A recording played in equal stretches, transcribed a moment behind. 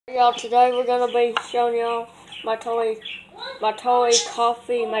Y'all, today we're gonna be showing y'all my toy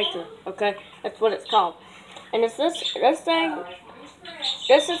coffee maker. Okay, that's what it's called. And it's this thing.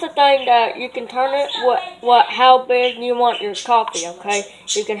 This is the thing that you can turn it how big you want your coffee. Okay,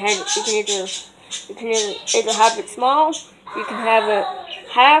 you can either have it small, you can have it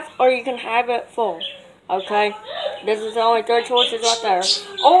half, or you can have it full. Okay, this is the only three choices right there.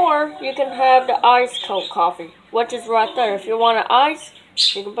 Or you can have the ice cold coffee, which is right there. If you want it ice,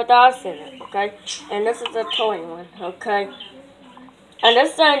 you can put the ice in it, okay? And this is a toy one, okay? And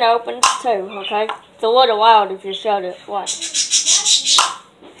this thing opens too, okay? It's a little loud if you shut it. Watch. It's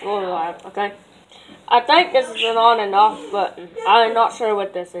a little loud, okay? I think this is an on and off button. I'm not sure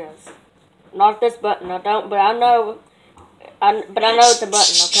what this is. Not this button, I don't, but I know it's a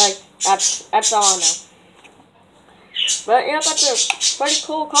button, okay? That's all I know. But yeah, that's a pretty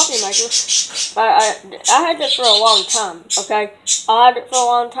cool coffee maker. But I had this for a long time, okay? I had it for a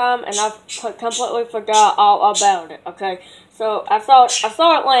long time, and I completely forgot all about it, okay? So I saw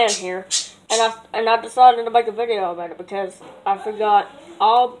it land here, and I decided to make a video about it because I forgot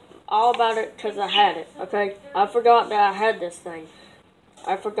all about it because I had it, okay? I forgot that I had this thing.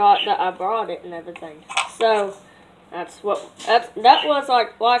 I forgot that I brought it and everything. So that was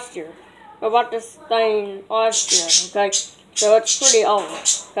like last year. I bought this thing last year, okay? So it's pretty old,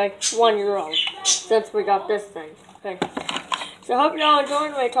 okay? 1 year old since we got this thing, okay? So I hope y'all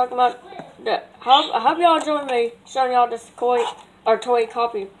enjoyed me talking about that. I hope y'all enjoyed me showing y'all this toy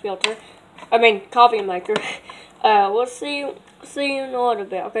coffee filter. Coffee maker. We'll see you in a little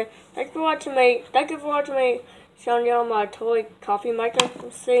bit, okay? Thank you for watching me showing y'all my toy coffee maker.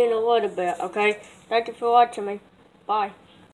 We'll see you in a little bit, okay? Thank you for watching me. Bye.